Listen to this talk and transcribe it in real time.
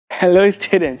Hello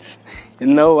students, you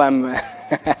know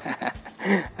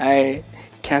I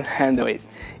can't handle it.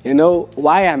 You know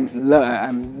why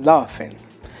I'm laughing?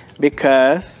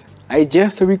 Because I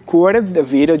just recorded the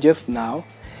video just now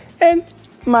and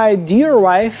my dear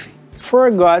wife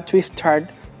forgot to start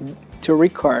to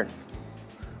record.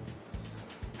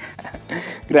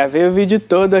 Gravei o vídeo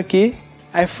todo aqui,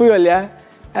 aí fui olhar,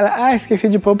 ela, esqueci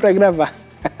de pôr pra gravar.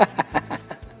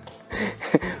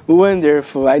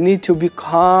 Wonderful, I need to be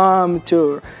calm,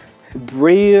 to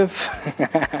breathe,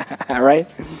 alright?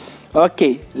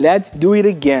 Okay, let's do it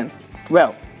again.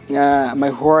 Well, my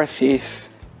horse is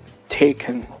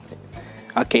taken.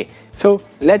 Okay, so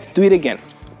let's do it again.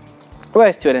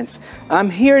 Well, students, I'm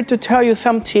here to tell you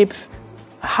some tips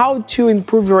how to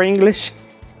improve your English.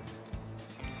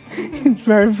 It's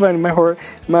very fun.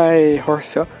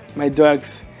 My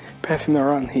dog's passing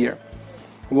around here,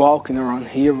 walking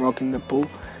the pool.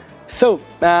 So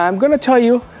I'm gonna tell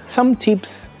you some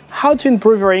tips how to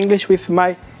improve your English with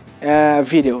my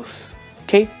videos.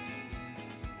 Okay.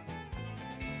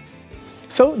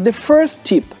 So the first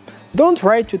tip: don't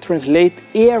try to translate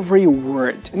every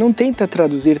word. Não tenta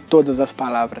traduzir todas as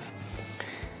palavras.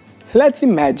 Let's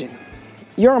imagine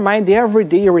your mind every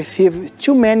day receives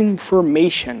too many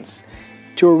informations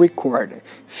to record.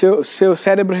 Seu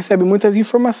cérebro recebe muitas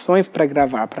informações para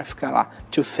gravar, para ficar lá,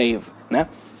 to save, né?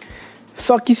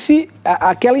 Só que se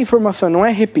aquela informação não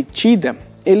é repetida,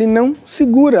 ele não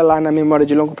segura lá na memória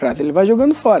de longo prazo, ele vai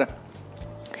jogando fora.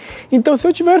 Então, se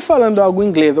eu estiver falando algo em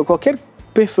inglês, ou qualquer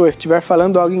pessoa estiver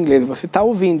falando algo em inglês, você está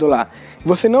ouvindo lá,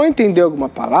 você não entendeu alguma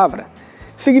palavra,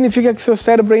 significa que seu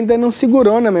cérebro ainda não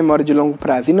segurou na memória de longo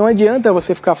prazo. E não adianta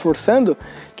você ficar forçando,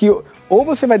 que ou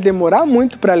você vai demorar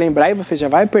muito para lembrar e você já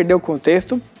vai perder o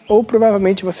contexto, ou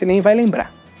provavelmente você nem vai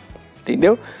lembrar.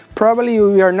 Entendeu? Probably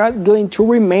you are not going to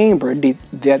remember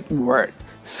that word.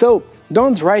 So,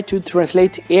 don't try to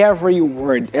translate every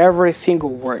word, every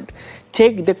single word.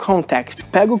 Take the context.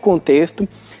 Pega o contexto.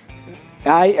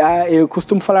 Eu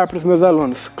costumo falar para os meus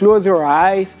alunos, close your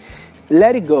eyes,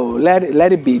 let it go, let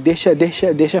it be.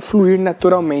 Deixa fluir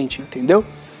naturalmente, entendeu?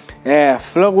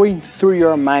 Flowing through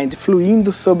your mind,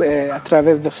 fluindo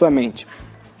através da sua mente.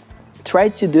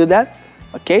 Try to do that,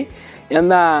 okay?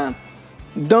 And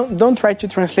don't try to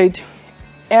translate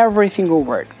every single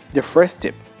word. The first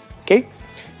tip, okay?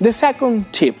 The second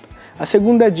tip, a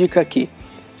segunda dica aqui.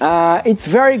 It's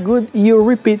very good you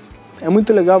repeat. É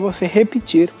muito legal você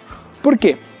repetir. Por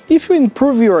quê? If you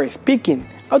improve your speaking,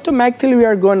 automatically you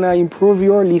are gonna improve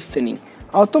your listening.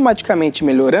 Automaticamente,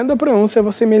 melhorando a pronúncia,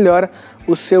 você melhora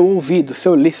o seu ouvido,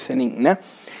 seu listening, né?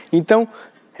 Então,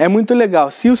 é muito legal.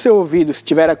 Se o seu ouvido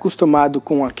estiver acostumado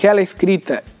com aquela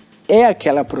escrita,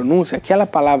 aquela pronúncia, aquela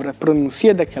palavra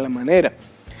pronuncia daquela maneira,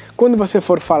 quando você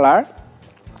for falar,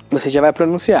 você já vai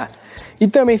pronunciar. E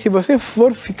também, se você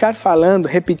for ficar falando,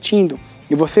 repetindo,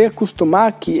 e você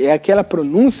acostumar que é aquela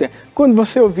pronúncia, quando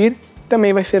você ouvir,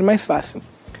 também vai ser mais fácil.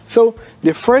 So,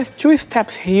 the first two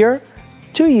steps here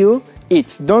to you,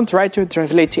 it's don't try to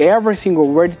translate every single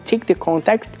word, take the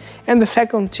context. And the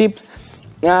second tip,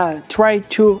 try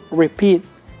to repeat.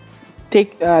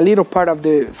 Take a little part of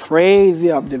the phrase,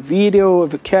 of the video,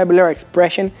 vocabulary,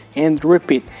 expression, and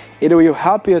repeat. It will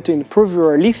help you to improve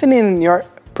your listening and your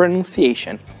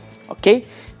pronunciation. Okay?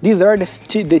 These are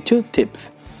the two tips.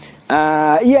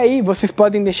 E aí, vocês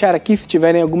podem deixar aqui se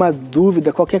tiverem alguma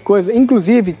dúvida, qualquer coisa.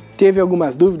 Inclusive, teve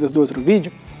algumas dúvidas do outro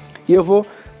vídeo. E eu vou...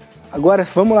 Agora,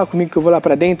 vamos lá comigo que eu vou lá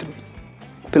para dentro,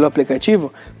 pelo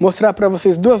aplicativo, mostrar para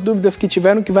vocês duas dúvidas que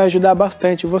tiveram que vai ajudar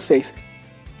bastante vocês.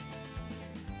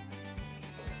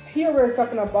 Here we're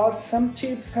talking about some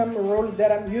tips, some rules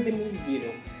that I'm using in this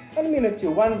video. On minute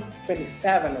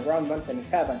 127, around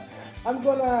 127, I'm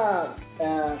gonna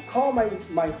call my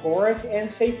horse and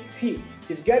say, hey,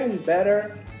 he's getting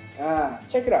better.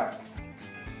 Check it out.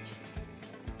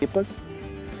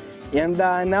 And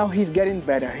now he's getting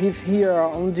better. He's here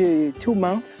only 2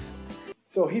 months.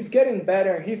 So he's getting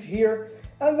better, he's here.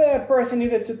 And the person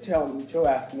needed to tell me, to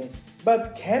ask me,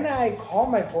 but can I call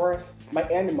my horse, my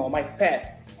animal, my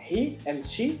pet, he and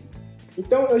she?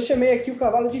 Então eu chamei aqui o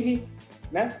cavalo de he,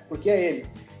 né? Porque é ele.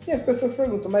 E as pessoas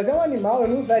perguntam, mas é um animal, eu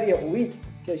não usaria o we?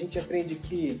 Que a gente aprende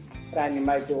que para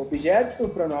animais ou objetos o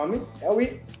pronome é o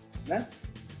we, né?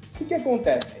 O que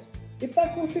acontece? If I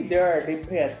consider the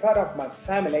pet part of my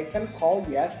family, I can call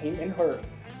yes, him and her.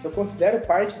 Se eu considero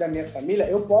parte da minha família,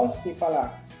 eu posso sim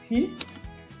falar he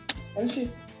and she,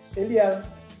 ele e ela,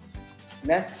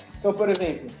 né? Então, por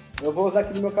exemplo, eu vou usar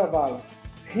aqui no meu cavalo.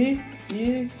 He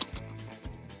is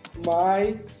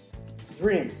my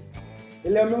dream.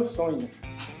 Ele é o meu sonho.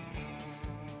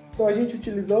 Então a gente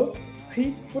utilizou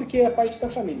he porque é parte da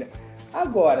família.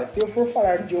 Agora, se eu for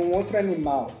falar de um outro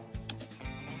animal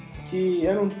que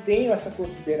eu não tenho essa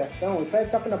consideração, if I'm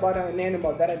talking about an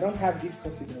animal that I don't have this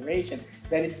consideration,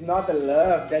 that it's not a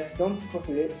love, that I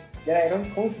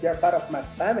don't consider part of my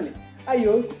family, I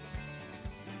use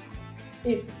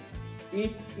it.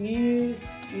 It is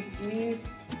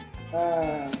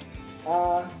a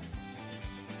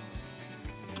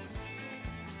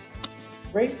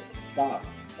great dog.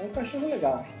 É um cachorro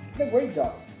legal. It's a great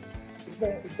dog.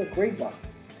 It's a great dog.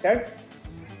 Certo?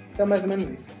 Então, mais ou menos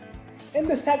isso. And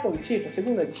the second tip, a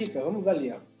segunda dica, vamos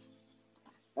ali,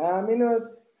 ó. Minute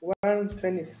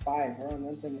 125, around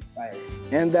 125.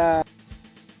 And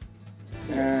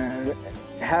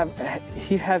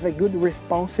he has a good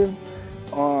responsive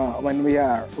when we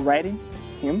are writing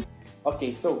him.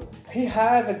 Okay, so he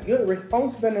has a good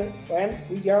responsive when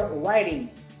we are writing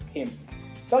him.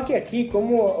 Só que aqui,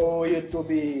 como o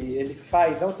YouTube ele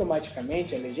faz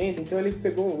automaticamente a legenda, então ele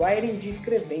pegou o writing de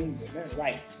escrevendo, né?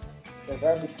 Write. O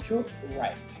verbo to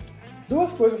write.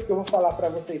 Duas coisas que eu vou falar para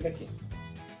vocês aqui.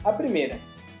 A primeira,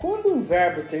 quando um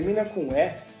verbo termina com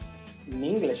E, in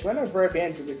English, when a verb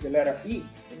ends with the letter E,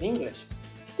 in English,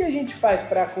 o que a gente faz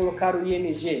para colocar o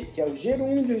ing, que é o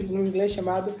gerúndio no inglês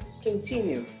chamado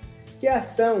continuous, que é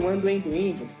ação, ando,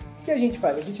 indo. O que a gente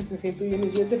faz? A gente acrescenta o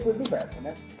ing depois do verbo,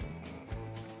 né?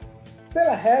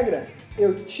 Pela regra,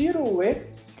 eu tiro o E,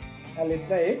 a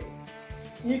letra E,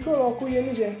 e coloco o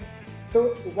ing.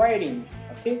 So, writing,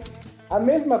 ok? A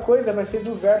mesma coisa vai ser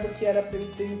do verbo que era para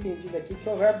ele ter entendido aqui, que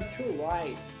é o verbo to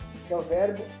write, que é o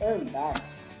verbo andar.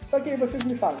 Só que aí vocês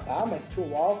me falam, tá, mas to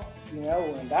walk não é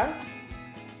o andar?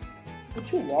 O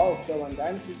to walk é o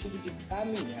andar no sentido de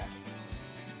caminhar.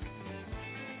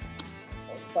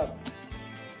 Opa.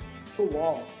 To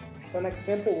walk. So, an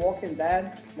example, walking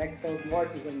dead, next são os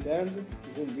mortos andando,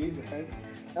 zumbis,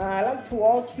 I like to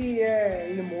walk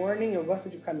in the morning, eu gosto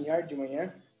de caminhar de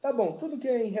manhã. Tá bom, tudo que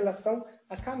é em relação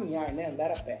a caminhar, né,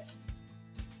 andar a pé.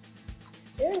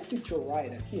 Esse to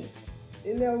ride aqui,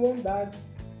 ele é o andar.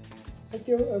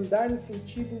 Aqui é o andar no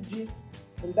sentido de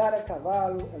andar a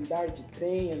cavalo, andar de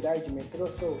trem, andar de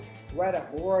metrô. So, ride a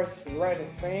horse, ride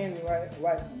a train,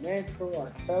 ride a metro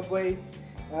or subway.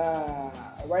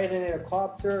 Ride an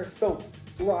helicopter. So,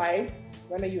 ride,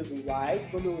 when I use ride,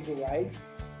 quando eu uso ride,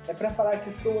 é para falar que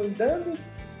estou andando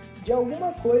de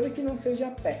alguma coisa que não seja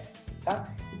a pé, tá?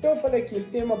 Então eu falei que ele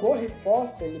tem uma boa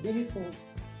resposta, tem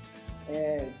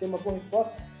uma boa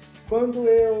resposta quando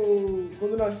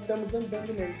nós estamos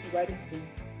andando nele, riding through,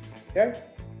 certo?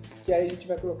 Que aí a gente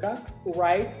vai colocar o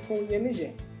ride com o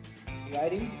ing,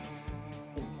 riding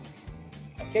through,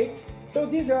 ok? So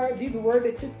these were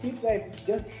the 2 tips I've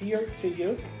just here to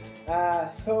you.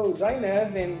 So join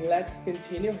us and let's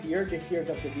continue here the series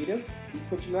of the videos. Vamos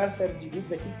continuar a série de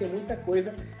vídeos aqui, tem muita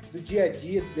coisa do dia a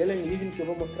dia, do daily living que eu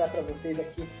vou mostrar para vocês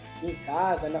aqui em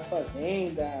casa, na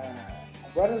fazenda.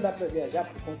 Agora não dá para viajar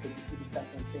por conta de tudo que está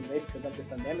acontecendo aí, por causa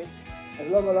da pandemia, mas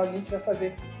logo a gente vai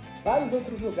fazer vários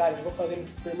outros lugares. Eu vou fazer no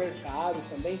supermercado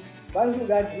também, vários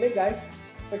lugares legais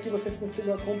para que vocês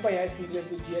consigam acompanhar esse inglês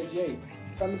do dia a dia aí.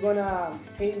 So I'm gonna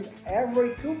stay in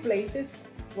every 2 places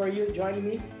for you join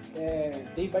me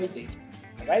day by day,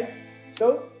 alright?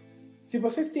 So, se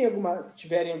vocês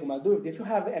tiverem alguma dúvida, if you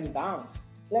have any doubt,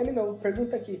 let me know.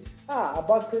 Pergunta aqui,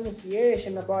 about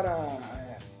pronunciation, about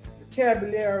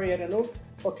vocabulary, I don't know.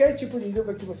 Qualquer tipo de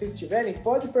dúvida que vocês tiverem,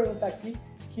 pode perguntar aqui,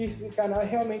 que esse canal é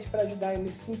realmente para ajudar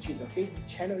nesse sentido, ok? This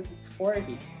channel is for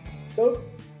this. So,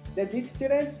 that's it,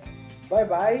 students. Bye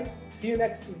bye. See you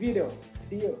next video.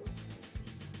 See you.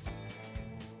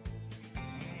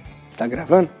 Tá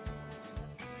gravando?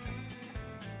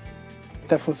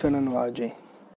 Tá funcionando o áudio aí.